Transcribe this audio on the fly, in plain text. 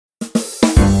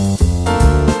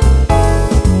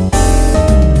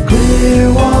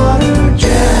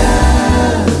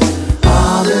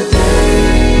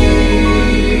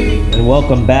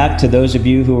welcome back to those of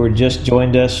you who are just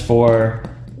joined us for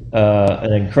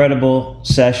an incredible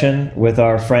session with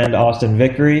our friend Austin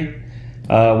Vickery.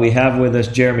 We have with us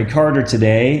Jeremy Carter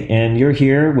today, and you're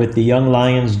here with the Young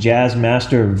Lions Jazz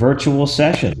Master Virtual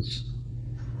Sessions.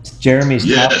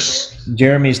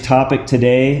 Jeremy's topic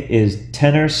today is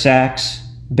tenor sax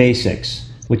basics,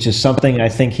 which is something I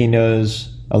think he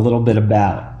knows a little bit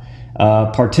about.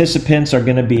 Participants are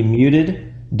going to be muted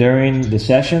during the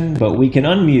session, but we can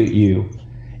unmute you,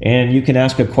 and you can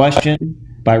ask a question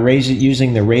by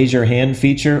using the raise your hand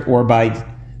feature or by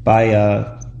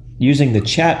using the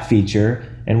chat feature,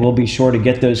 and we'll be sure to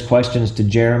get those questions to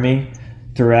Jeremy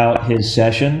throughout his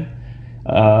session.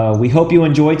 We hope you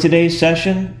enjoy today's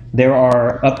session. There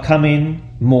are upcoming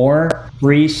more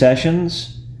free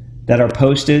sessions that are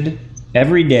posted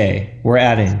every day. We're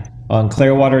adding on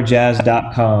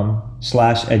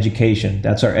clearwaterjazz.com/education.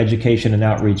 That's our education and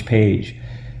outreach page.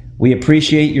 We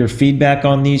appreciate your feedback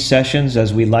on these sessions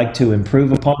as we like to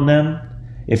improve upon them.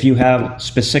 If you have a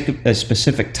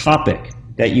specific topic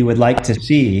that you would like to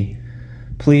see,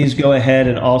 please go ahead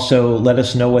and also let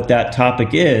us know what that topic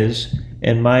is.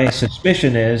 And my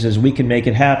suspicion is we can make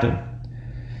it happen.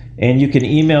 And you can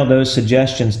email those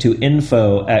suggestions to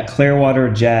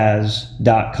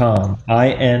info@clearwaterjazz.com,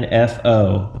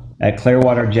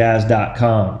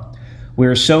 info@clearwaterjazz.com.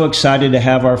 We're so excited to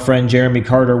have our friend Jeremy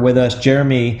Carter with us.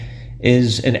 Jeremy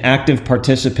is an active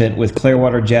participant with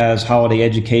Clearwater Jazz Holiday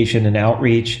Education and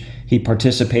Outreach. He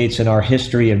participates in our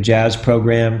History of Jazz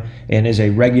program and is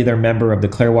a regular member of the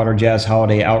Clearwater Jazz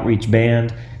Holiday Outreach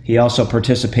Band. He also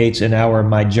participates in our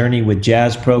My Journey with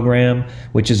Jazz program,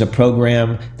 which is a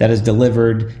program that is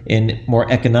delivered in more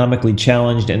economically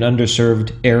challenged and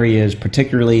underserved areas,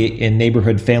 particularly in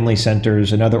neighborhood family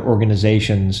centers and other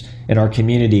organizations in our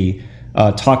community,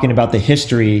 talking about the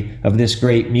history of this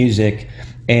great music,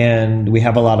 and we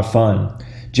have a lot of fun.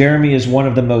 Jeremy is one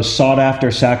of the most sought-after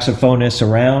saxophonists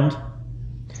around.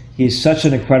 He's such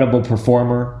an incredible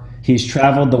performer. He's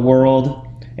traveled the world,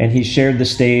 and he's shared the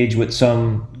stage with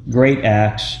some great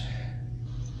acts.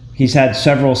 He's had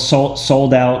several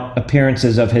sold-out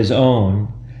appearances of his own,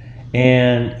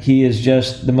 and he is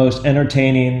just the most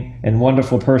entertaining and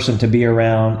wonderful person to be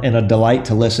around and a delight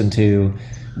to listen to.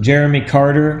 Jeremy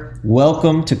Carter,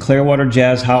 welcome to Clearwater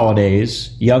Jazz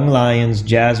Holidays, Young Lions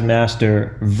Jazz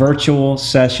Master Virtual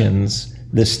Sessions.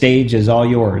 The stage is all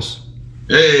yours.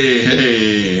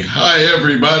 Hey, hi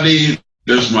everybody.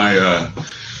 There's my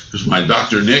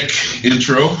Dr. Nick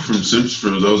intro from Simpsons, for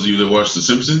those of you that watch The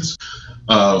Simpsons.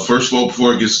 First of all,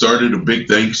 before I get started, a big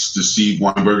thanks to Steve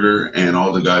Weinberger and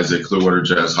all the guys at Clearwater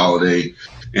Jazz Holiday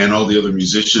and all the other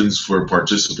musicians for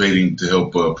participating to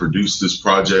help produce this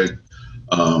project.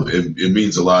 It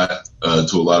means a lot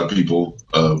to a lot of people,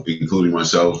 including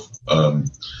myself.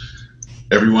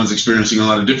 Everyone's experiencing a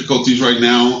lot of difficulties right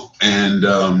now, and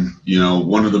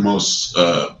one of the most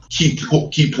key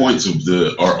points of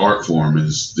our art form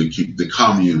is the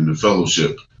commune, the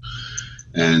fellowship,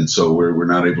 and so we're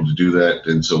not able to do that,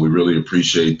 and so we really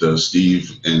appreciate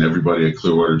Steve and everybody at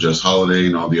Clearwater Jazz Holiday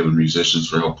and all the other musicians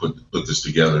for help put this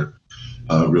together.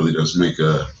 It really does make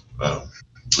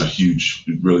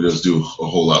it really does do a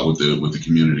whole lot with the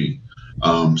community.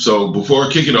 So before I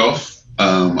kick it off,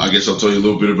 I guess I'll tell you a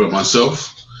little bit about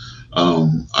myself.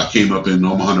 I came up in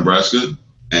Omaha, Nebraska,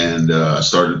 and I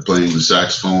started playing the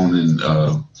saxophone in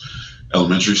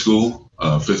elementary school,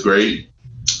 5th grade.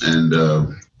 And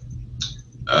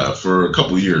for a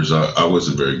couple of years, I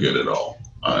wasn't very good at all.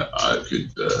 I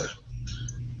could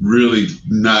really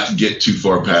not get too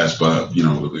far past, but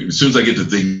as soon as I get the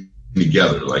thing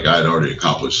together, like I'd already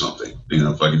accomplished something,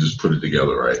 if I could just put it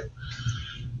together right.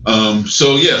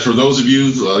 So yeah, for those of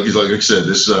you, like I said,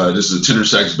 this is a tenor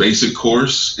sax basic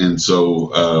course, and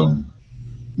so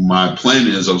my plan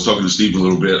is, I was talking to Steve a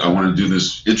little bit, I want to do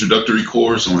this introductory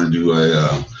course, I want to do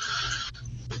a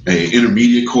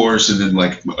intermediate course, and then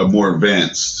like a more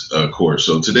advanced course.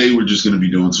 So today we're just going to be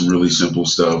doing some really simple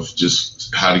stuff,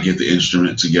 just how to get the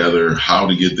instrument together, how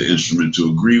to get the instrument to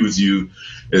agree with you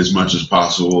as much as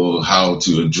possible, how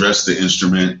to address the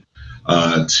instrument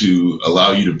to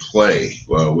allow you to play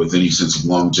with any sense of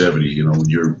longevity. When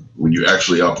you're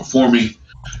actually out performing,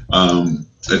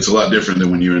 it's a lot different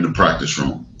than when you're in the practice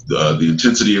room. The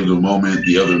intensity of the moment,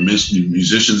 the other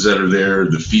musicians that are there,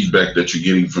 the feedback that you're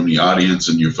getting from the audience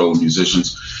and your fellow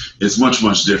musicians, it's much,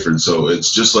 much different. So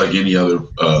it's just like any other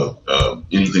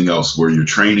anything else where you're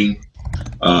training.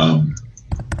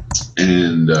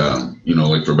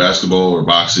 Like for basketball or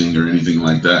boxing or anything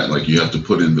like that, like you have to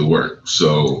put in the work.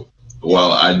 So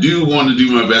while I do want to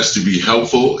do my best to be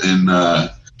helpful and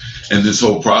and this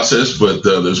whole process. But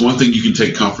there's one thing you can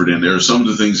take comfort in. There are some of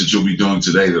the things that you'll be doing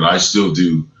today that I still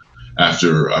do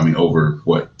after, over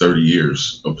 30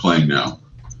 years of playing now.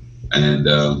 And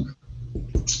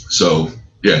so,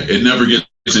 yeah, it never gets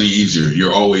any easier.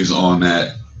 You're always on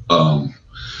that, on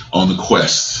the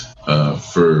quest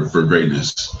for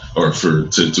greatness, or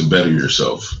to better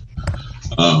yourself.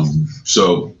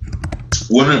 So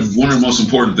one of the most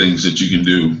important things that you can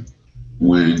do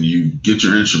when you get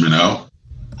your instrument out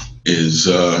is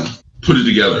put it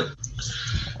together.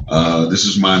 This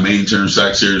is my main tenor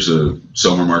sax here. It's a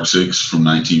Selmer Mark VI from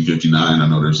 1959. I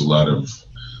know there's a lot of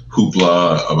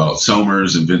hoopla about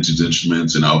Selmers and vintage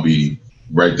instruments, and I'll be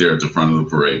right there at the front of the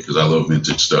parade because I love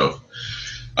vintage stuff.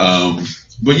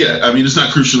 But yeah, it's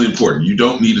not crucially important. You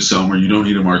don't need a Selmer. You don't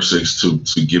need a Mark VI to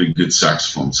get a good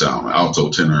saxophone sound,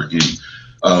 alto, tenor, any.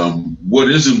 What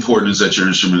is important is that your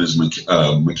instrument is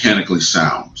mechanically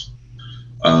sound.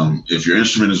 If your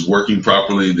instrument is working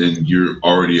properly, then you're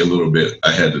already a little bit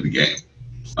ahead of the game.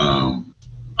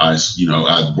 I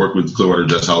work with Clearwater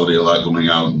Jazz Holiday a lot, going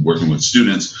out and working with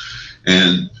students,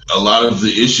 and a lot of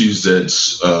the issues that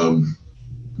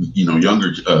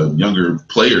younger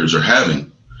players are having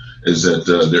is that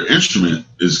their instrument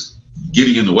is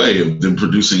getting in the way of them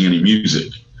producing any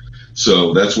music.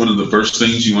 So that's one of the first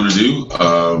things you want to do.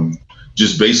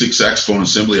 Just basic saxophone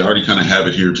assembly. I already kind of have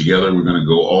it here together. We're going to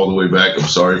go all the way back. I'm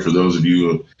sorry for those of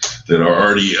you that are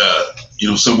already,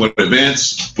 somewhat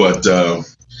advanced. But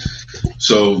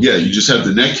so, yeah, you just have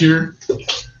the neck here.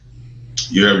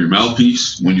 You have your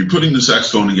mouthpiece. When you're putting the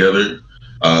saxophone together,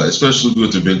 especially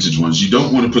with the vintage ones, you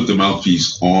don't want to put the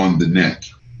mouthpiece on the neck.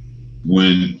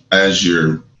 You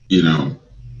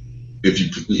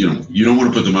don't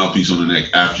want to put the mouthpiece on the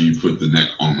neck after you put the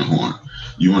neck on the horn.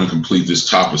 You want to complete this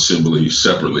top assembly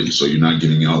separately, so you're not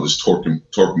getting all this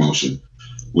torque motion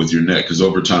with your neck, because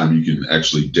over time you can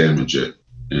actually damage it.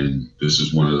 And this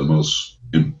is one of the most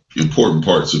important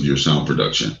parts of your sound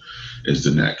production is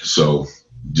the neck. So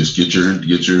just get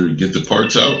the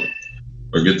parts out,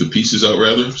 or get the pieces out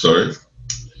rather. Sorry.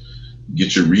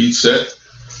 Get your reed set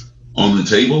on the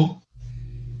table.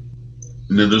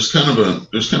 And then there's kind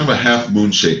of a half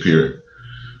moon shape here,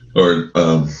 or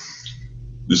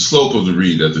the slope of the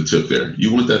reed at the tip there.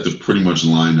 You want that to pretty much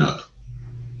line up.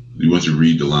 You want your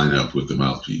reed to line up with the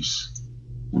mouthpiece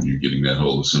when you're getting that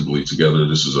whole assembly together.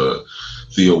 This is a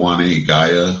Theo Wane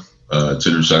Gaia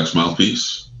tenor sax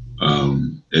mouthpiece.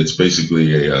 It's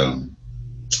basically a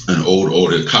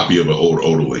copy of an old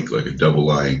Odolink, like a double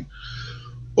line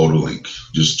Odolink,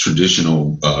 just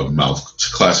traditional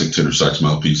classic tenor sax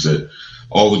mouthpiece that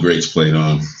all the greats played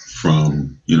on,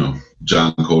 from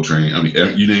John Coltrane.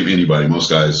 You name anybody,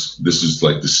 most guys, this is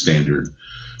like the standard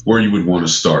where you would want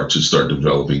to start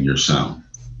developing your sound.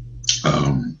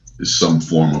 Is some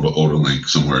form of an Odolink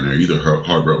somewhere in there, either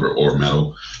hard rubber or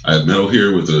metal. I have metal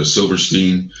here with a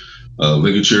Silverstein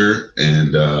ligature,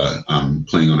 and I'm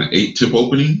playing on an 8-tip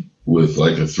opening with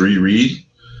like a 3 reed.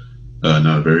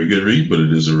 Not a very good reed, but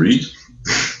it is a reed.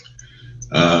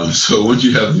 So once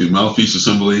you have the mouthpiece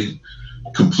assembly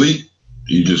complete,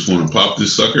 you just want to pop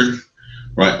this sucker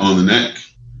right on the neck.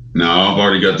 Now I've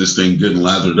already got this thing good and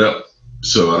lathered up,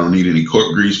 so I don't need any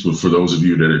cork grease. But for those of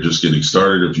you that are just getting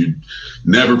started, if you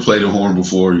never played a horn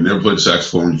before, you never played a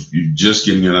saxophone, you're just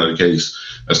getting it out of the case,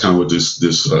 that's kind of what this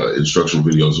instructional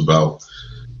video is about.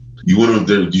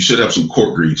 You should have some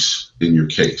cork grease in your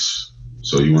case.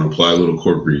 So you want to apply a little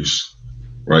cork grease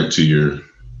right to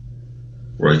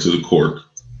the cork.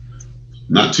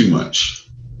 Not too much.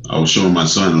 I was showing my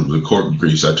son the cork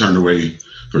grease. I turned away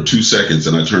for 2 seconds,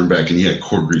 and I turned back, and he had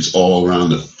cork grease all around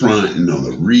the front and on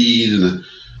the reed, and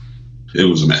it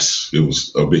was a mess. It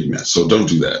was a big mess. So don't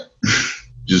do that.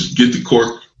 Just get the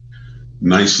cork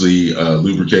nicely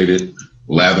lubricated,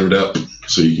 lathered up,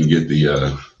 so you can get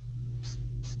the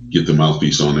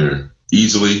mouthpiece on there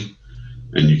easily,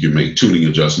 and you can make tuning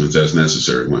adjustments as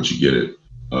necessary once you get it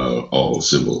all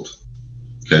assembled.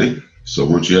 Okay, so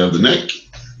once you have the neck,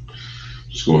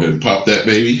 just go ahead and pop that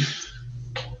baby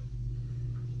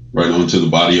right onto the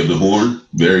body of the horn,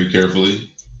 very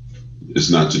carefully. It's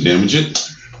not to damage it,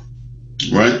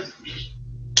 right?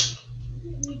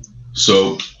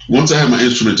 So once I have my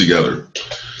instrument together,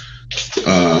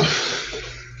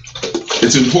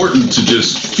 it's important to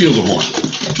just feel the horn,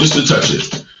 just to touch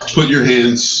it. Put your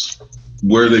hands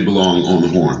where they belong on the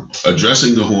horn.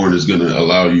 Addressing the horn is going to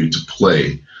allow you to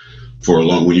play for a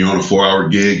long, when you're on a 4-hour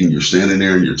gig and you're standing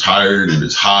there and you're tired and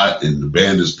it's hot and the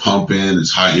band is pumping,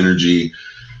 it's high energy,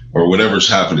 or whatever's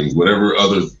happening, whatever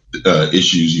other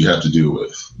issues you have to deal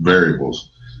with, variables,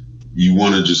 you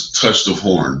want to just touch the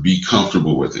horn, be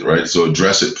comfortable with it, right? So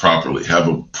address it properly, have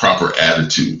a proper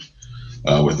attitude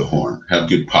with the horn. Have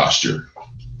good posture,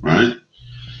 right?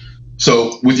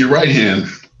 So with your right hand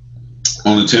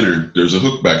on the tenor, there's a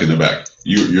hook back in the back.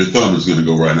 Your thumb is going to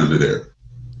go right under there.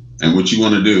 And what you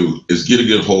want to do is get a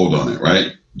good hold on it,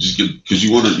 right? Just because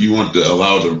you want to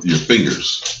allow your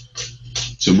fingers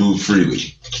to move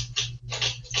freely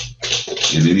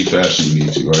in any fashion you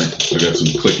need to, right? I got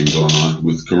some clicking going on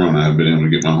with Corona. I haven't been able to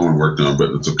get my horn worked on,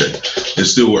 but it's okay. It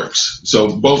still works.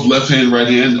 So both left hand, right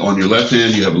hand. On your left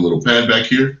hand, you have a little pad back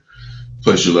here.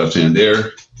 Place your left hand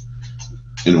there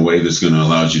in a way that's going to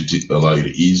allow you to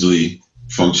easily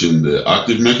function the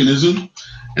octave mechanism,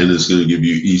 and it's going to give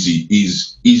you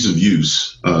ease of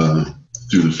use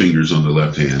through the fingers on the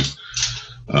left hand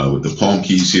with the palm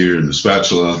keys here and the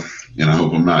spatula. And I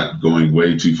hope I'm not going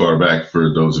way too far back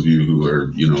for those of you who are,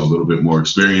 a little bit more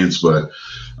experienced, but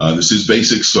this is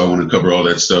basics. So I want to cover all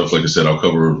that stuff. Like I said, I'll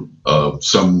cover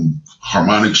some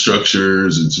harmonic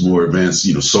structures and some more advanced,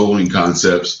 soloing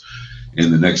concepts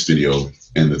in the next video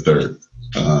and the third.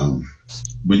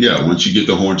 But yeah, once you get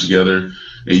the horn together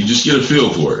and you just get a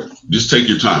feel for it, just take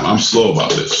your time. I'm slow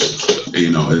about this.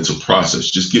 It's a process.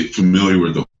 Just get familiar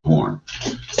with the horn.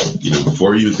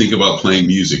 Before you even think about playing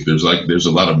music, there's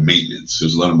a lot of maintenance.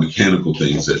 There's a lot of mechanical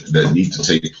things that need to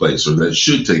take place, or that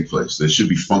should take place. That should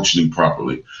be functioning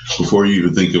properly before you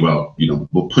even think about,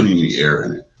 putting any air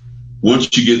in it.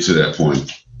 Once you get to that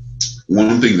point,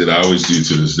 one thing that I always do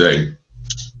to this day,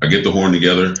 I get the horn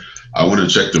together. I want to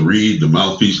check the reed, the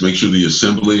mouthpiece, make sure the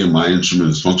assembly and my instrument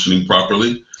is functioning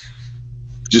properly.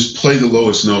 Just play the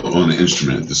lowest note on the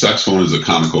instrument. The saxophone is a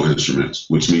conical instrument,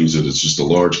 which means that it's just a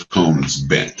large cone that's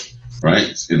bent,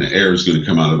 right? And the air is going to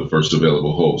come out of the first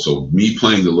available hole. So me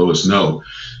playing the lowest note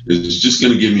is just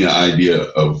going to give me an idea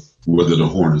of whether the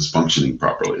horn is functioning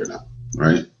properly or not,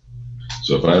 right?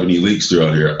 So if I have any leaks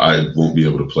throughout here, I won't be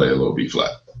able to play a low B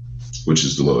flat, which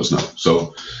is the lowest note.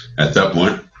 So at that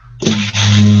point,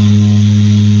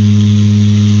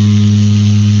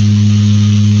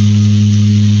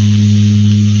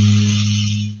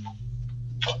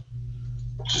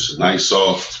 just a nice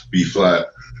soft B flat,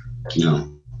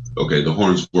 okay, the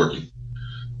horn's working.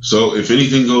 So if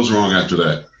anything goes wrong after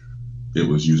that, it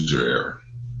was user error.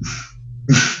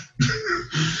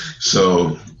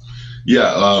 So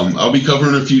yeah, I'll be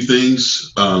covering a few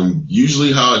things.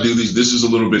 Usually how I do these, this is a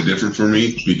little bit different for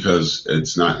me because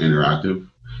it's not interactive.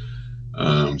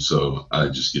 So I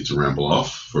just get to ramble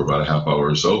off for about a half hour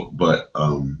or so. But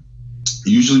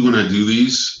usually when I do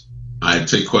these, I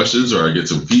take questions, or I get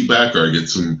some feedback, or I get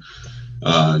some,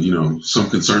 some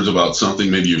concerns about something.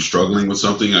 Maybe you're struggling with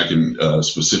something I can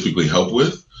specifically help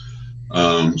with.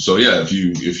 So yeah, if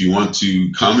you want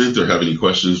to comment or have any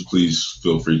questions, please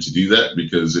feel free to do that,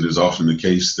 because it is often the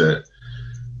case that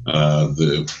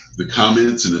the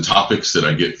comments and the topics that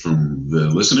I get from the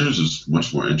listeners is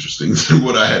much more interesting than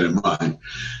what I had in mind.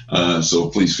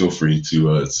 So please feel free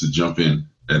to jump in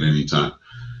at any time.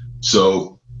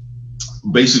 So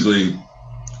basically,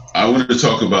 I wanted to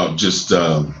talk about just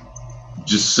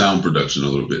sound production a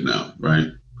little bit now, right?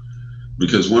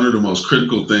 Because one of the most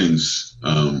critical things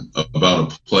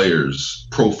about a player's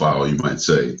profile, you might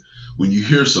say, when you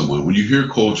hear someone, when you hear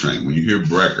Coltrane, when you hear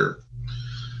Brecker,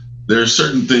 there are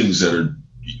certain things that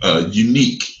are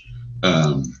unique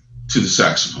to the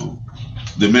saxophone.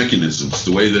 The mechanisms,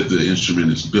 the way that the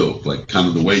instrument is built, like kind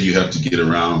of the way you have to get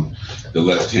around the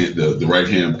left hand, the right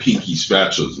hand pinky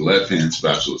spatulas, the left hand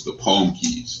spatulas, the palm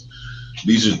keys.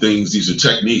 These are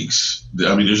techniques.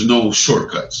 I mean, there's no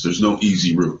shortcuts. There's no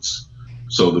easy routes.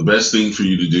 So the best thing for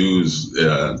you to do is,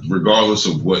 regardless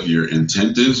of what your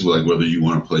intent is, like whether you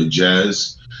want to play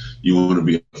jazz, you want to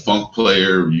be a funk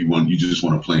player, you just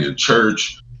want to play in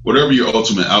church, whatever your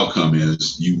ultimate outcome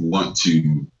is, you want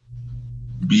to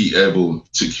be able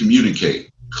to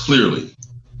communicate clearly,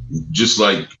 just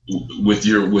like with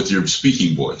your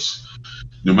speaking voice.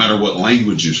 No matter what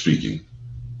language you're speaking,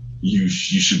 you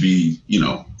should be,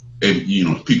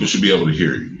 people should be able to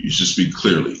hear you. You should speak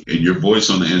clearly, and your voice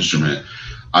on the instrument,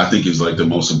 I think, is like the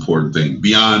most important thing.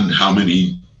 Beyond how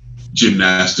many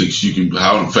gymnastics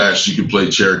how fast you can play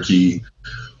Cherokee,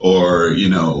 or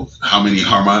how many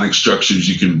harmonic structures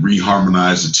you can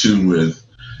reharmonize a tune with.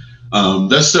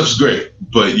 That stuff's great,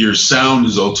 but your sound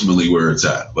is ultimately where it's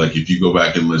at. Like if you go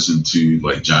back and listen to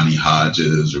like Johnny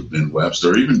Hodges or Ben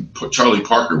Webster, or even Charlie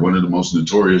Parker, one of the most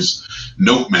notorious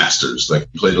note masters, like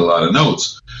he played a lot of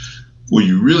notes. Where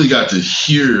you really got to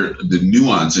hear the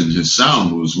nuance in his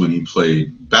sound was when he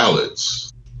played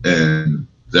ballads, and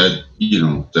that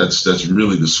that's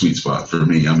really the sweet spot for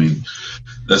me. I mean,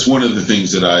 that's one of the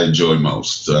things that I enjoy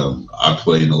most. I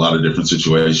play in a lot of different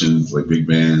situations, like big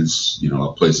bands.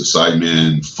 I play as a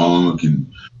sideman, funk, and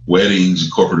weddings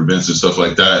and corporate events and stuff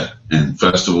like that, and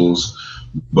festivals.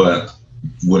 But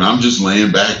when I'm just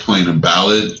laying back playing a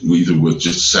ballad, either with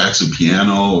just sax and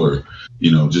piano, or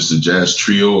just a jazz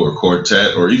trio or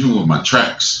quartet, or even with my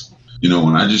tracks,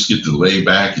 when I just get to lay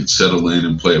back and settle in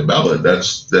and play a ballad,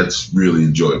 that's really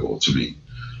enjoyable to me.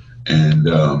 And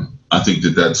I think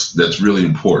that's really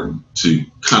important to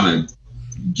kind of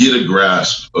get a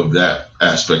grasp of that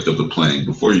aspect of the playing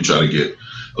before you try to get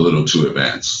a little too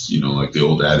advanced. Like the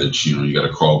old adage, you got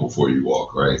to crawl before you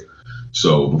walk, right?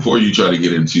 So before you try to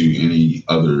get into any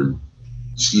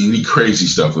crazy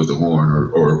stuff with the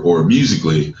horn or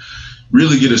musically,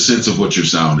 really get a sense of what your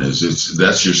sound is.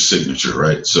 That's your signature,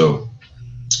 right? So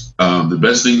the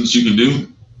best things you can do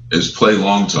is play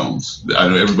long tones. I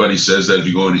know everybody says that if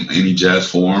you go in any jazz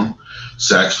form,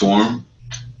 sax form,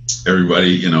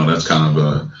 everybody, that's kind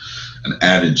of an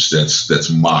adage that's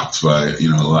mocked by a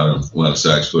lot of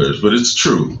sax players, but it's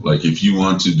true. Like if you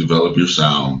want to develop your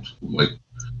sound, like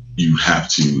you have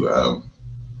to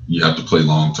play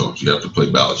long tones, you have to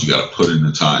play ballads, you got to put in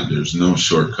the time. There's no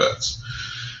shortcuts.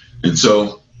 And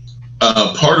so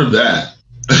part of that,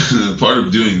 part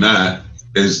of doing that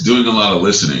is doing a lot of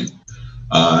listening.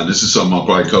 This is something I'll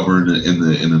probably cover in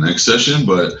the next session,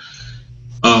 but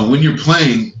when you're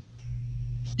playing,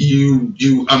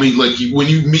 when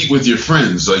you meet with your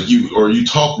friends, when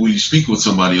you speak with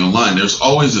somebody online, there's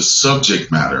always a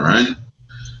subject matter, right?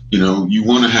 You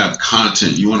want to have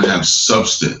content, you want to have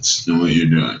substance in what you're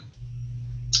doing.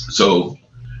 So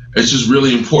it's just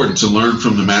really important to learn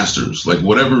from the masters. Like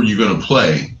whatever you're going to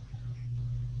play,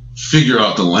 figure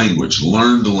out the language,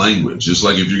 learn the language. Just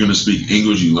like if you're going to speak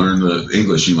English, you learn the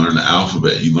English, you learn the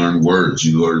alphabet, you learn words,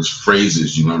 you learn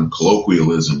phrases, you learn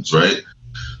colloquialisms, right?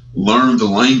 Learn the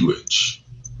language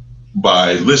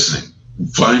by listening.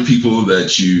 Find people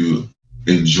that you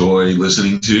enjoy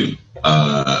listening to,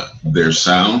 their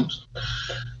sound,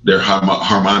 their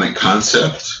harmonic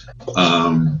concept,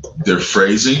 their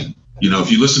phrasing.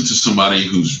 If you listen to somebody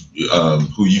who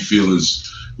you feel is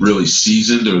really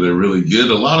seasoned or they're really good,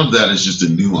 a lot of that is just the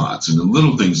nuance and the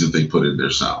little things that they put in their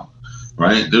sound,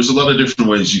 right? There's a lot of different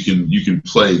ways you can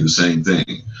play the same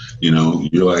thing.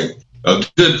 You're like a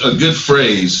good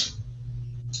phrase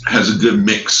has a good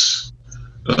mix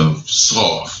of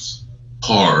soft,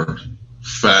 hard,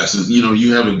 fast.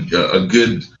 You have a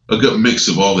good mix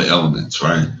of all the elements,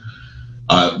 right?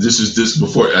 This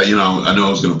before I know I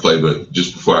was going to play, but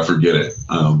just before I forget it,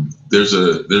 there's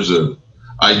a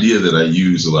idea that I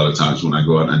use a lot of times when I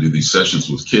go out and I do these sessions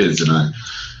with kids, and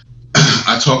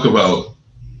I talk about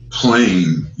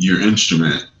playing your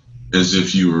instrument as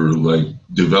if you were like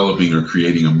developing or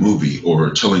creating a movie or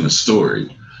telling a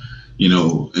story.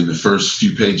 In the first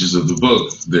few pages of the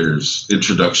book, there's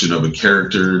introduction of a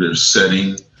character, there's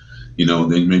setting,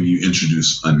 then maybe you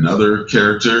introduce another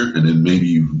character, and then maybe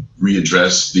you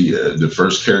readdress the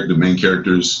first character, the main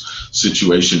character's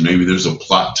situation. Maybe there's a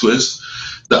plot twist.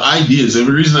 The idea is,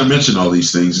 every reason I mention all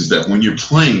these things is that when you're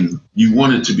playing, you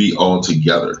want it to be all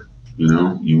together.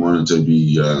 You want it to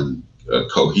be a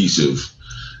cohesive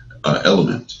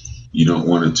element. You don't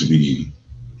want it to be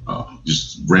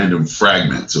just random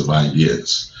fragments of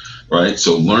ideas, right?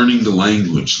 So learning the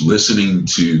language, listening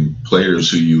to players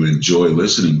who you enjoy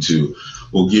listening to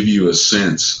will give you a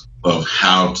sense of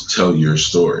how to tell your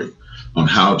story, on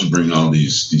how to bring all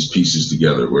these pieces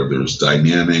together, where there's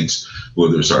dynamics,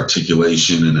 where there's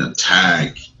articulation and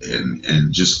attack,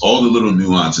 and just all the little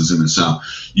nuances in the sound.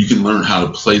 You can learn how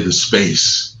to play the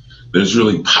space. There's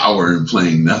really power in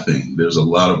playing nothing. There's a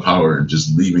lot of power in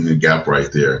just leaving a gap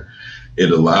right there.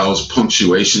 It allows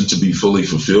punctuation to be fully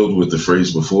fulfilled with the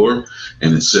phrase before,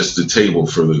 and it sets the table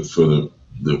for the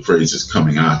phrase that's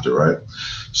coming after, right?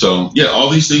 So yeah, all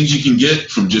these things you can get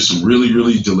from just some really,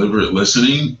 really deliberate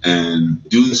listening and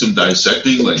doing some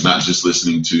dissecting, like not just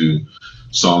listening to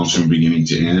songs from beginning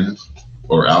to end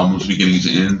or albums beginning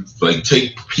to end. Like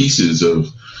take pieces of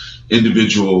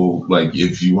individual, like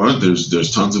if you want,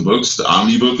 there's tons of books. The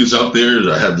Omni book is out there.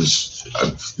 I have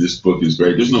this book is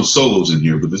great. There's no solos in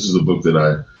here, but this is a book that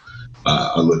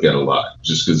I look at a lot,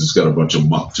 just because it's got a bunch of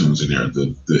monk tunes in there.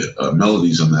 The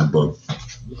melodies on that book,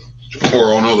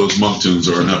 or on all those monk tunes,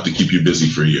 are enough to keep you busy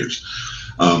for years.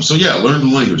 So yeah, learn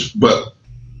the language. But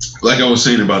like I was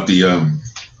saying about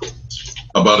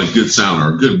about a good sound,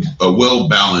 or a well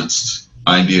balanced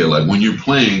idea, like when you're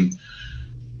playing,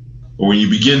 or when you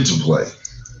begin to play,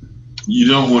 you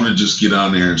don't want to just get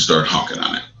on there and start honking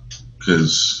on it,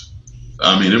 because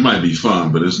it might be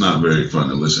fun, but it's not very fun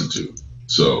to listen to.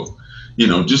 So,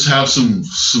 just have some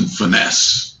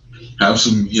finesse, have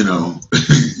some,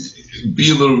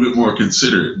 be a little bit more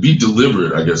considerate, be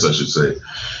deliberate, I guess I should say,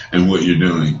 in what you're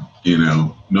doing.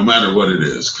 no matter what it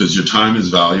is, because your time is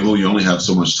valuable. You only have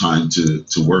so much time to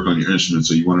work on your instrument,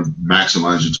 so you want to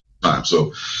maximize your time.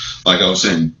 So, like I was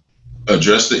saying,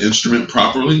 address the instrument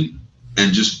properly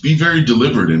and just be very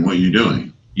deliberate in what you're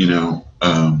doing.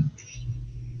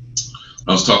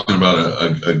 I was talking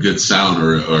about a good sound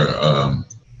or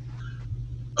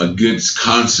a good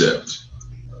concept.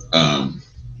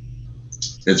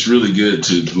 It's really good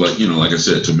to, like I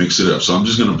said, to mix it up. So I'm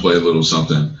just going to play a little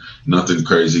something, nothing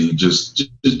crazy, just to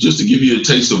give you a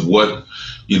taste of what,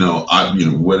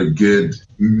 what a good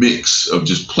mix of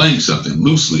just playing something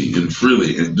loosely and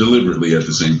freely and deliberately at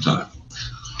the same time.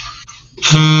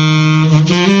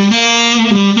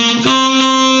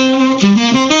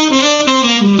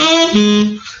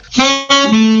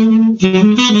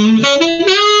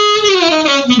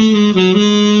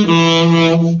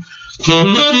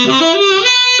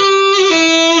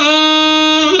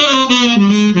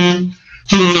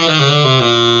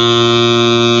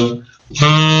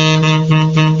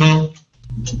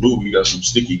 Ooh, we got some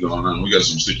sticky going on. We got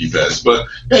some sticky pads, but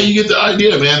yeah, you get the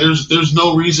idea, man. There's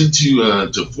no reason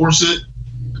to force it.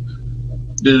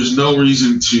 There's no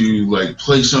reason to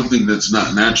play something that's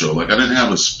not natural. I didn't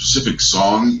have a specific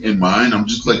song in mind. I'm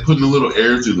just putting a little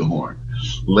air through the horn.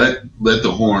 Let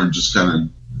the horn just kind of,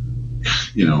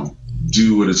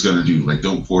 do what it's gonna do.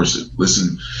 Don't force it.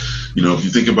 Listen, if you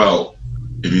think about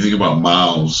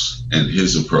Miles and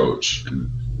his approach and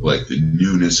the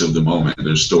newness of the moment,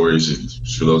 there's stories, and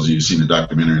for those of you who've seen the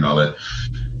documentary and all that,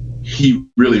 he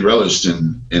really relished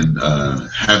in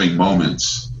having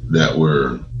moments that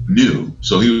were new.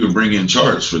 So he would bring in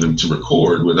charts for them to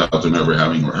record without them ever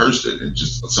having rehearsed it. And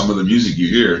just some of the music you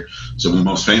hear, some of the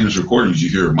most famous recordings you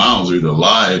hear of Miles are either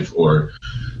live or,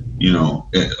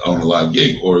 on a live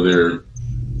gig, or they're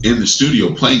in the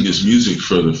studio playing this music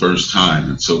for the first time.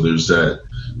 And so there's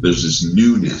this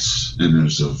newness and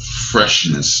there's a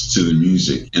freshness to the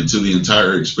music and to the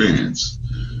entire experience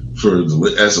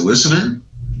as a listener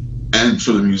and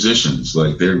for the musicians.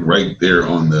 They're right there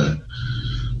on the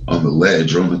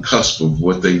ledge or on the cusp of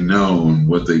what they know and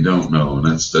what they don't know. And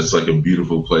that's a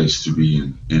beautiful place to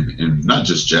be in not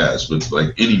just jazz, but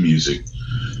any music.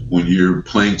 When you're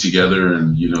playing together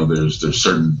and, there's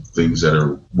certain things that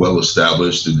are well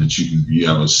established and that you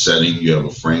have a setting, you have a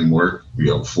framework,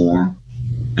 you have a form.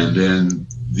 And then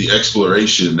the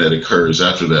exploration that occurs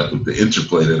after that, with the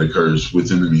interplay that occurs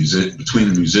between the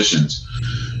musicians,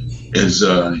 is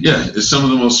some of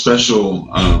the most special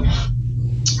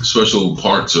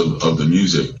parts of the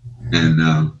music. And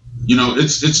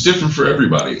it's different for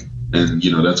everybody, and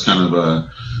that's kind of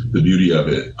the beauty of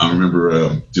it. I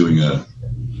remember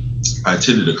I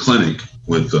attended a clinic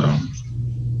with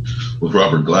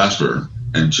Robert Glasper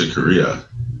and Chick Corea,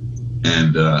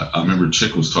 and I remember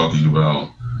Chick was talking about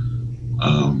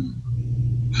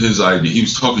his idea. He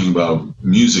was talking about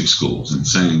music schools and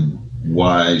saying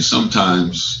why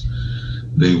sometimes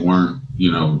they weren't,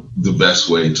 the best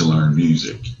way to learn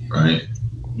music, right?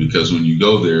 Because when you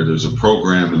go there, there's a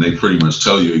program and they pretty much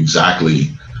tell you exactly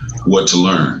what to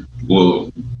learn.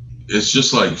 Well, it's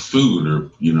just like food, or,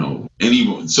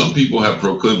 some people have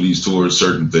proclivities towards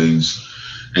certain things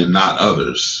and not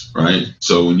others, right?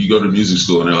 So when you go to music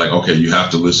school and they're like, okay, you have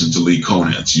to listen to Lee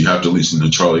Konitz, you have to listen to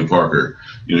Charlie Parker,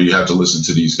 you have to listen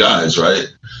to these guys, right?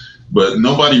 But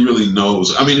nobody really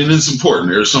knows. I mean, and it's important.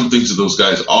 There are some things that those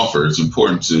guys offer. It's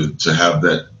important to have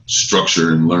that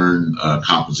structure and learn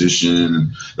composition.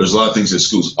 And there's a lot of things that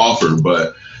schools offer,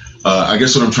 but I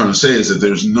guess what I'm trying to say is that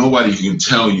there's nobody who can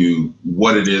tell you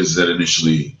what it is that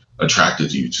initially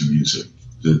attracted you to music,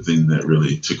 the thing that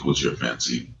really tickles your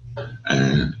fancy.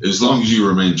 And as long as you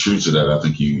remain true to that, I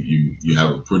think you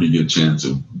have a pretty good chance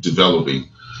of developing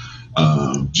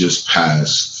just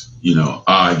past,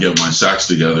 I get my sax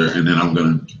together and then I'm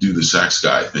going to do the sax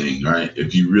guy thing, right?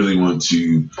 If you really want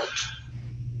to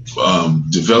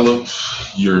develop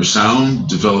your sound,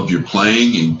 develop your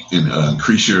playing, and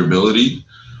increase your ability,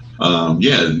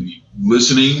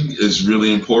 listening is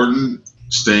really important.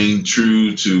 Staying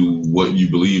true to what you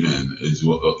believe in as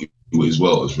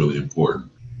well is really important.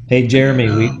 Hey, Jeremy,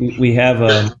 we have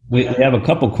a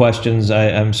couple questions.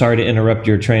 I'm sorry to interrupt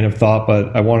your train of thought,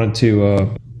 but I wanted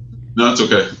to. No, it's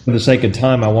okay. For the sake of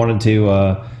time, I wanted to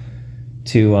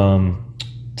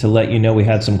let you know we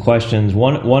had some questions.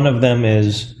 One of them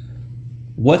is,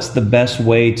 what's the best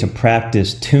way to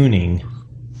practice tuning?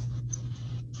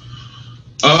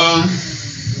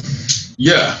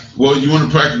 Well, you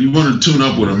want to practice. You want to tune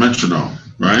up with a metronome,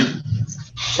 right?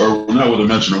 Or not with a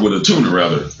metronome, with a tuner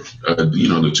rather.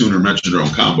 The tuner metronome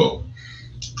combo.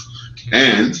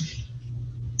 And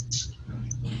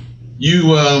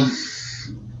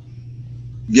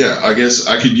Yeah, I guess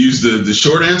I could use the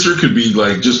short answer could be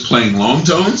like just playing long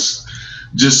tones.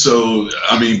 Just so,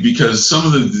 I mean, because some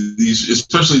of these,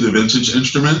 especially the vintage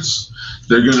instruments,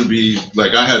 they're going to be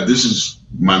like this is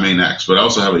my main axe, but I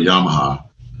also have a Yamaha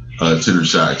tenor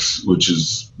sax, which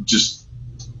is just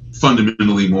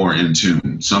fundamentally more in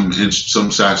tune. Some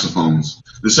saxophones,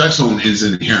 the saxophone is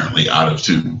inherently out of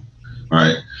tune,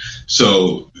 right?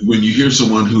 So when you hear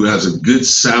someone who has a good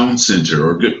sound center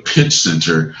or good pitch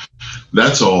center,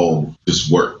 that's all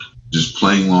just work. Just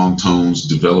playing long tones,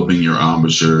 developing your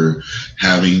embouchure,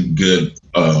 having good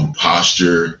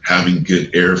posture, having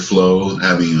good airflow,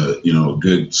 having a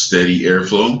good steady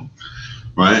airflow,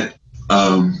 right?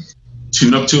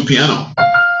 Tune up to a piano,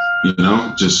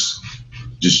 just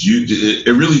you.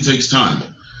 It really takes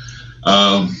time.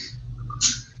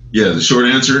 Yeah, the short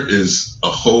answer is a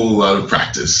whole lot of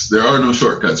practice. There are no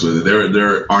shortcuts with it.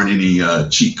 There aren't any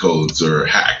cheat codes or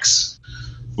hacks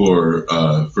for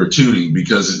tuning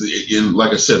because,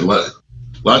 like I said, a lot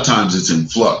of times it's in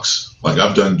flux. Like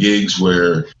I've done gigs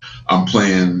where I'm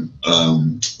playing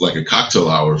like a cocktail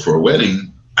hour for a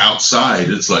wedding. Outside,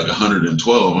 it's like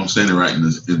 112. I'm standing right in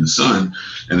the sun,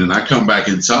 and then I come back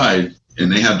inside,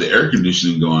 and they have the air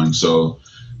conditioning going. So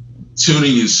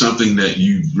tuning is something that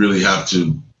you really have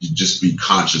to just be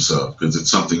conscious of because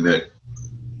it's something that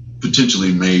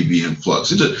potentially may be in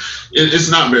flux. It's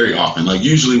not very often. Like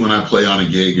usually when I play on a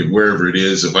gig, wherever it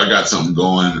is, if I got something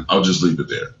going, I'll just leave it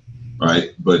there,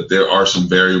 right? But there are some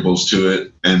variables to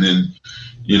it, and then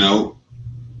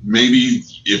maybe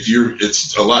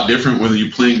it's a lot different whether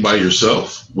you're playing by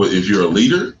yourself. If you're a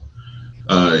leader,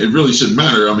 it really shouldn't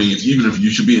matter. I mean, even if you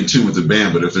should be in tune with the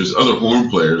band, but if there's other horn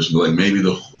players, like maybe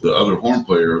the other horn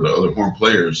player or the other horn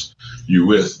players you're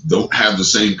with don't have the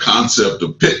same concept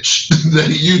of pitch that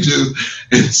you do,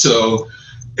 and so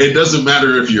it doesn't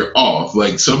matter if you're off.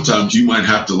 Like sometimes you might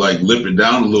have to like lip it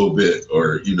down a little bit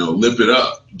or lip it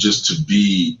up just to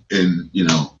be in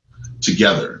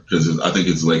together, because I think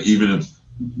it's like even if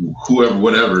whoever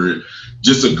whatever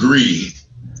just agree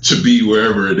to be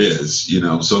wherever it is,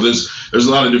 so there's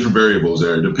a lot of different variables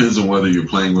there. It depends on whether you're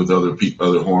playing with other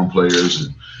horn players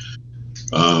and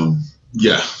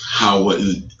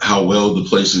how well the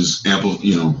place is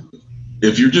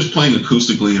if you're just playing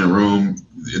acoustically in a room,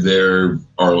 there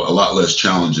are a lot less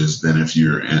challenges than if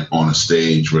you're on a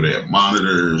stage where they have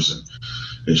monitors and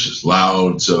it's just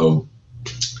loud. So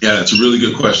yeah, it's a really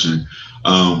good question.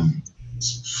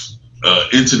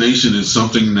 Intonation is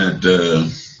something that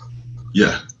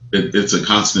it's a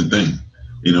constant thing.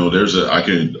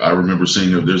 I remember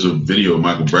seeing there's a video of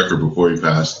Michael Brecker before he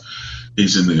passed.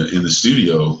 He's in the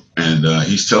studio and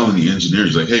he's telling the engineer,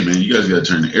 he's like, "Hey man, you guys got to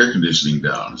turn the air conditioning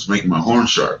down. It's making my horn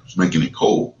sharp. It's making it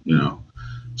cold."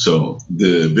 So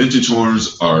the vintage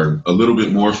horns are a little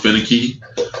bit more finicky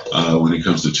when it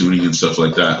comes to tuning and stuff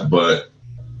like that. But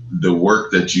the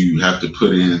work that you have to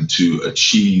put in to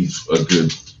achieve a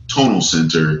good tonal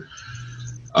center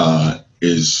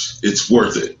it's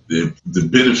worth it. The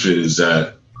benefit is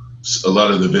that a lot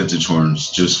of the vintage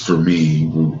horns, just for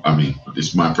me, I mean,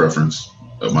 it's my preference,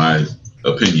 my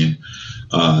opinion,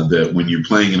 that when you're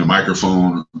playing in a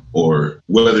microphone or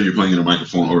whether you're playing in a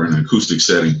microphone or in an acoustic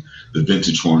setting, the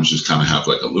vintage horns just kind of have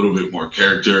like a little bit more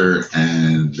character,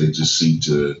 and they just seem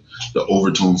to, the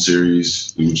overtone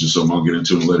series, which is something I'll get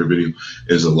into in a later video,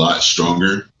 is a lot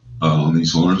stronger on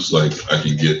these horns. Like I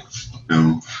can get,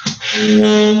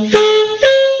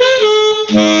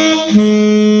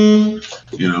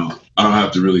 I don't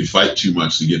have to really fight too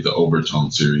much to get the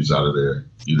overtone series out of there,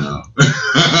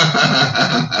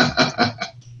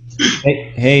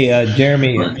 Hey,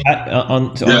 Jeremy, right.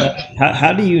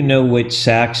 How do you know which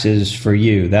sax is for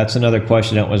you? That's another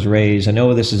question that was raised. I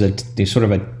know this is a sort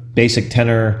of a basic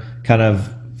tenor kind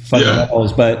of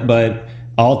fundamentals, but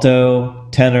alto,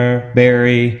 tenor,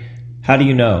 bari, how do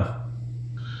you know?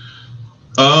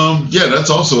 That's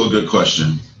also a good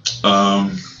question. A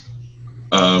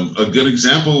good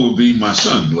example would be my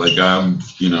son. Like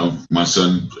my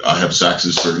son, I have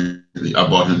saxes for him. I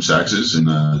bought him saxes,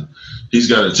 and he's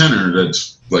got a tenor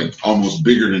that's like almost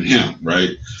bigger than him,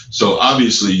 right? So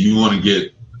obviously you want to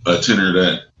get a tenor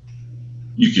that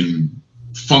you can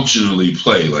functionally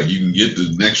play. Like you can get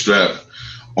the neck strap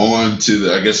onto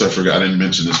the, I guess I forgot, I didn't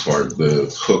mention this part,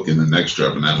 the hook and the neck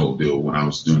strap and that whole deal when I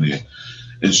was doing the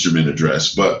instrument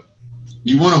address. But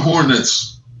you want a horn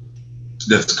that's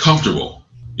comfortable.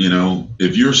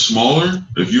 If you're smaller,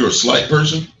 if you're a slight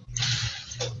person,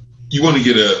 you want to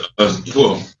get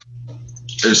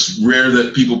it's rare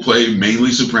that people play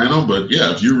mainly soprano, but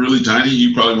yeah, if you're really tiny,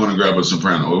 you probably want to grab a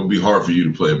soprano. It would be hard for you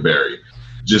to play a bari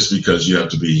just because you have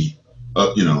to be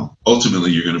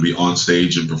ultimately you're going to be on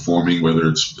stage and performing, whether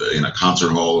it's in a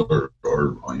concert hall or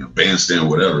bandstand,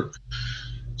 whatever.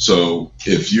 So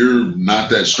if you're not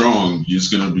that strong, it's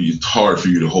going to be hard for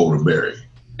you to hold a berry.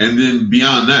 And then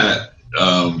beyond that,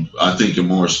 I think a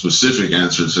more specific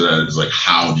answer to that is like,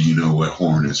 how do you know what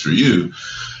horn is for you?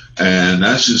 And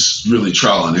that's just really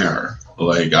trial and error.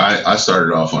 Like I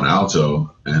started off on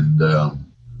alto, and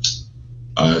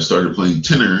I started playing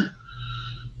tenor.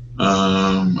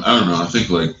 I don't know. I think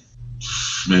like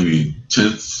maybe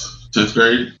 10th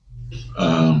grade.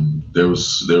 There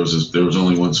was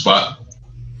only one spot,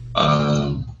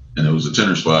 and it was a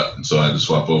tenor spot, and so I had to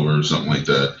swap over or something like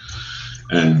that.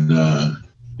 And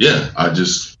I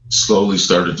just slowly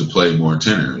started to play more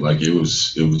tenor. Like it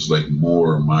was like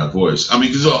more my voice. I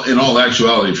mean, because in all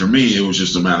actuality, for me, it was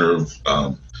just a matter of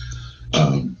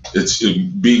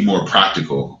it being more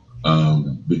practical.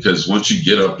 Because once you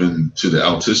get up into the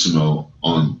altissimo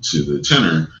onto the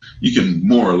tenor, you can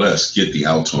more or less get the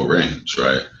alto range,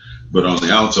 right? But on the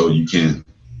alto, you can't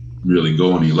really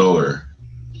go any lower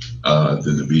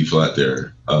than the B flat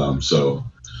there. So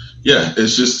yeah,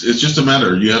 it's just a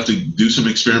matter. You have to do some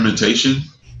experimentation,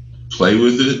 play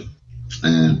with it,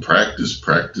 and practice.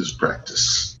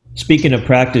 Speaking of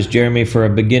practice, Jeremy, for a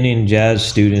beginning jazz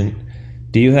student,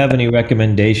 do you have any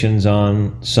recommendations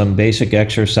on some basic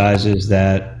exercises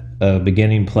that a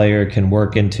beginning player can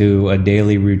work into a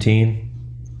daily routine?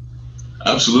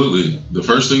 Absolutely. The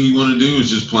first thing you want to do is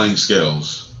just playing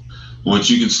scales. Once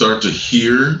you can start to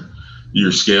hear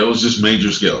your scales, just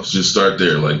major scales, just start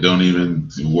there. Like, don't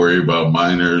even worry about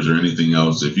minors or anything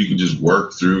else. If you can just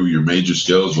work through your major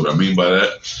scales, what I mean by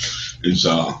that is,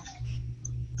 let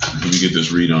me get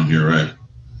this reed on here, right?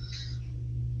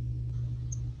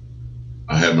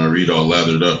 I had my reed all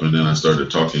lathered up, and then I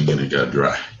started talking and it got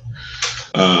dry.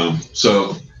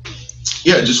 So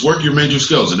yeah, just work your major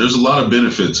scales. And there's a lot of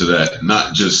benefit to that,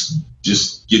 not just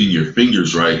getting your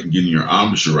fingers right and getting your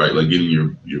embouchure right, like getting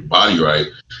your body right.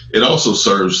 It also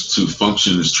serves to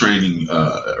function as training,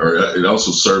 or it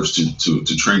also serves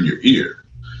to train your ear,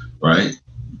 right?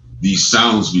 These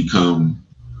sounds become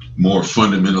more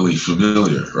fundamentally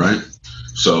familiar, right?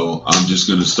 So I'm just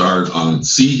going to start on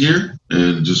C here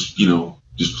and just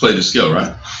play the scale,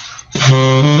 right?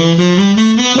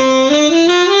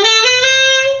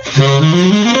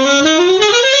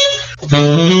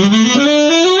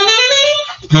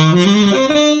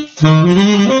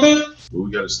 Well,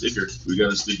 we got a sticker. We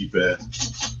got a sticky pad.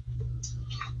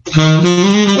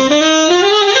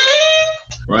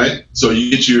 Right? So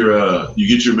you get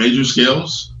your major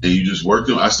scales and you just work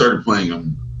them. I started playing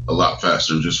them a lot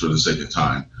faster just for the sake of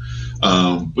time.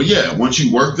 But yeah, once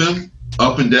you work them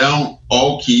up and down,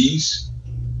 all keys,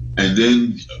 and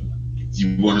then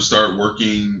you want to start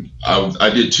working. I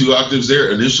did 2 octaves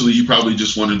there. Initially, you probably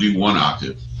just want to do 1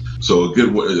 octave. So a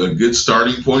good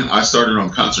starting point. I started on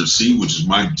concert C, which is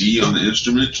my D on the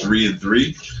instrument, 3 and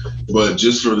 3. But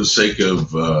just for the sake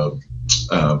of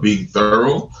being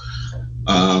thorough,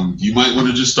 you might want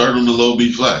to just start on the low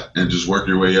B flat and just work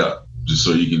your way up, just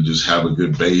so you can just have a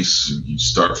good bass. And you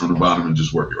start from the bottom and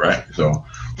just work it, right? So.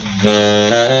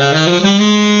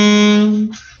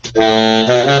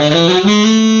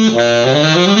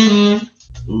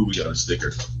 Ooh, we got a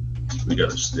sticker.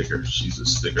 She's a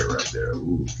sticker right there.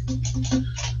 Ooh.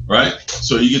 Right?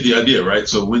 So you get the idea, right?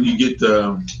 So when you get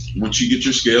once you get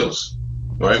your scales,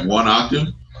 right, 1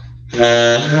 octave,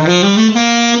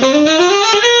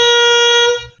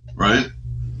 right?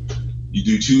 You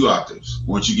do 2 octaves.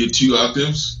 Once you get 2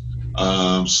 octaves,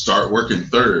 start working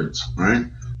thirds, right?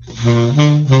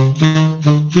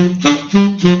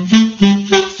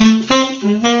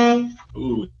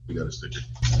 Ooh, we got a sticker.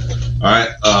 All right.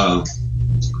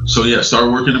 So yeah,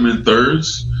 start working them in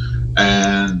thirds,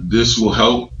 and this will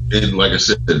help, and like I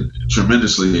said,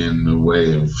 tremendously in the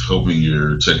way of helping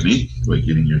your technique, like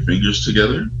getting your fingers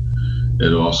together.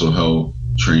 It'll also help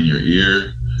train your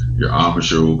ear. Your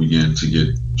embouchure will begin to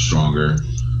get stronger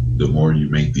the more you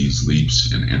make these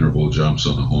leaps and interval jumps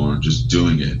on the horn. Just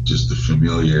doing it, just the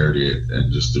familiarity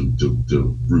and just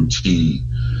the routine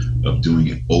of doing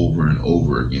it over and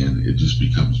over again, it just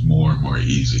becomes more and more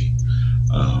easy.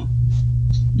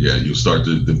 You'll start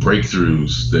the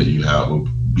breakthroughs that you have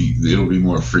it'll be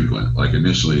more frequent. Like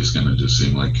initially, it's going to just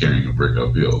seem like carrying a brick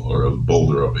uphill or a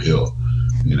boulder up a hill,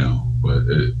 But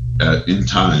in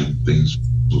time, things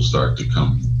will start to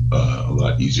come a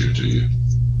lot easier to you.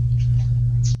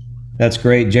 That's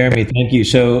great, Jeremy. Thank you.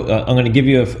 So I'm going to give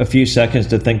you a few seconds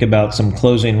to think about some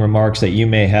closing remarks that you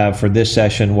may have for this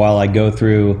session while I go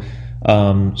through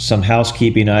some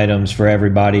housekeeping items for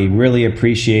everybody. Really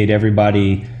appreciate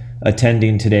everybody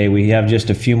attending today. We have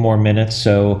just a few more minutes,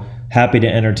 so happy to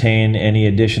entertain any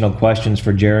additional questions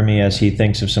for Jeremy as he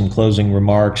thinks of some closing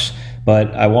remarks.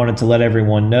 But I wanted to let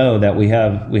everyone know that we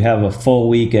have a full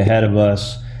week ahead of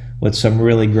us with some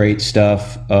really great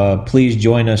stuff. Please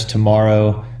join us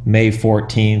tomorrow, May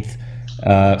 14th,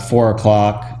 4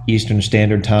 o'clock Eastern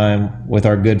Standard Time, with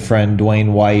our good friend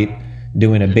Dwayne White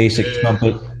doing a basic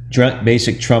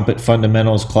trumpet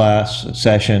fundamentals class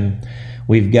session.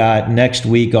 We've got next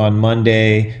week on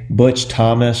Monday Butch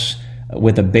Thomas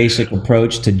with a basic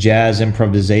approach to jazz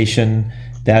improvisation.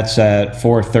 That's at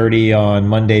 4:30 on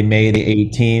Monday, May the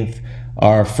 18th.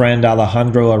 Our friend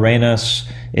Alejandro Arenas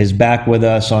is back with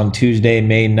us on Tuesday,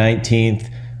 May 19th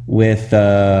with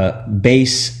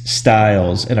bass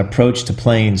styles, an approach to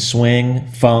playing swing,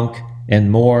 funk,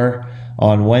 and more.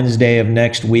 On Wednesday of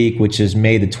next week, which is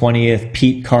May the 20th,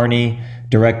 Pete Carney,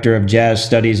 Director of Jazz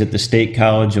Studies at the State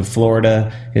College of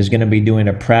Florida, is going to be doing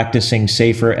a Practicing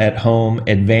Safer at Home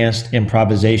Advanced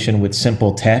Improvisation with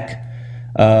Simple Tech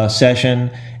session.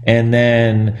 And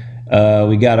then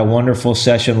we got a wonderful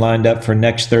session lined up for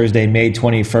next Thursday, May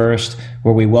 21st,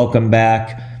 where we welcome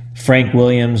back Frank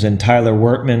Williams and Tyler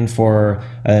Wertman for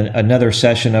another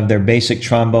session of their Basic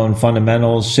Trombone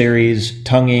Fundamentals series,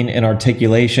 Tonguing and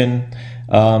Articulation.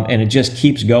 And it just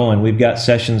keeps going. We've got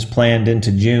sessions planned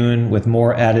into June with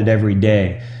more added every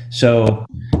day. So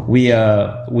we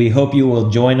hope you will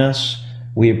join us.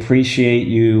 We appreciate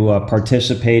you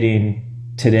participating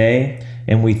today,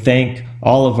 and we thank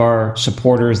all of our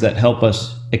supporters that help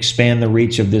us expand the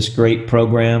reach of this great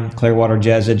program, Clearwater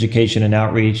Jazz Education and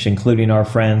Outreach, including our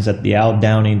friends at the Al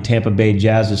Downing Tampa Bay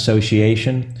Jazz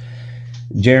Association.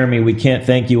 Jeremy, we can't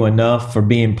thank you enough for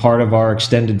being part of our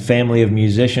extended family of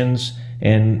musicians,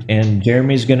 and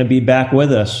Jeremy's going to be back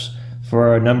with us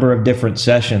for a number of different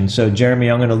sessions. So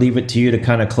Jeremy, I'm going to leave it to you to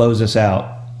kind of close us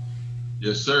out.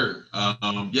 Yes, sir.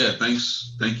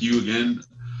 Thanks. Thank you again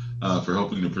for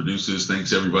helping to produce this.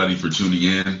 Thanks everybody for tuning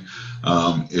in.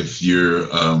 If you're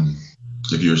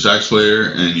a sax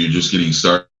player and you're just getting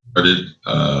started,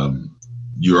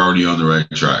 you're already on the right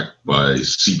track by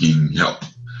seeking help.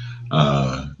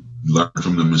 Learn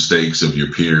from the mistakes of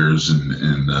your peers and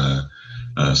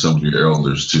some of your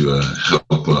elders to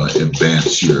help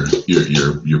advance your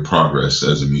progress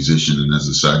as a musician and as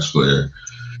a sax player.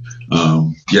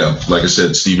 Like I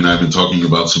said, Steve and I have been talking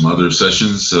about some other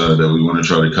sessions that we want to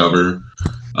try to cover.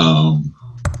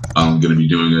 I'm going to be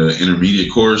doing an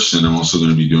intermediate course, and I'm also going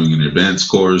to be doing an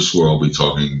advanced course where I'll be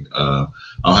talking.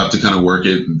 I'll have to kind of work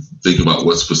it and think about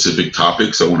what specific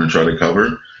topics I want to try to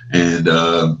cover. And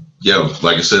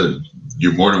like I said,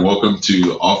 you're more than welcome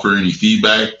to offer any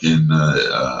feedback and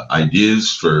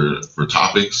ideas for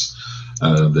topics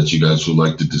that you guys would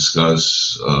like to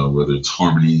discuss, whether it's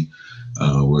harmony,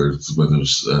 whether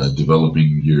it's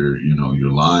developing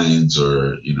your lines,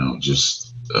 or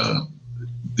just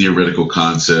theoretical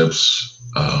concepts,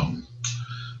 kind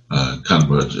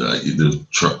of either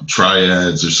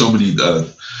triads. There's so many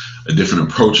different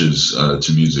approaches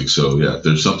to music. So if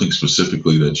there's something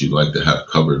specifically that you'd like to have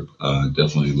covered,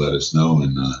 definitely let us know,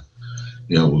 and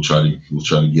we'll try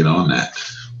to get on that.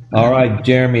 All right,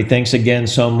 Jeremy, thanks again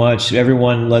so much,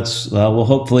 everyone.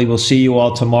 We'll see you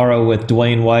all tomorrow with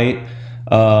Dwayne White,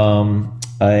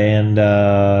 and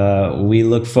we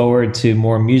look forward to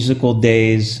more musical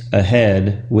days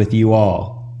ahead with you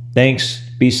all. Thanks.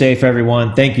 Be safe,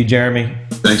 everyone. Thank you, Jeremy.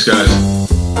 Thanks, guys.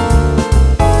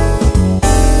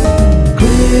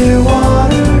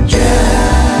 Clearwater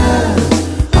Jazz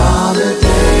Holiday.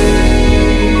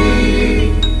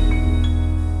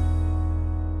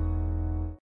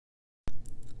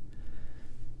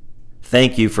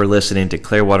 Thank you for listening to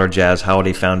Clearwater Jazz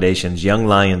Holiday Foundation's Young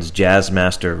Lions Jazz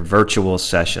Master Virtual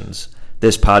Sessions.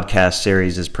 This podcast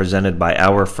series is presented by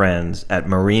our friends at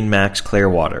Marine Max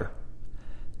Clearwater.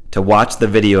 To watch the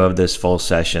video of this full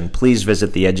session, please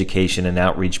visit the Education and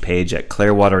Outreach page at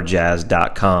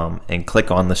clearwaterjazz.com and click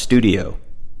on the studio.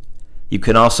 You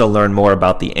can also learn more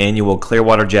about the annual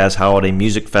Clearwater Jazz Holiday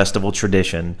Music Festival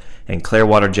tradition and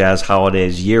Clearwater Jazz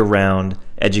Holiday's year-round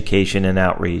education and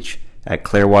outreach at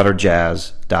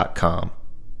clearwaterjazz.com.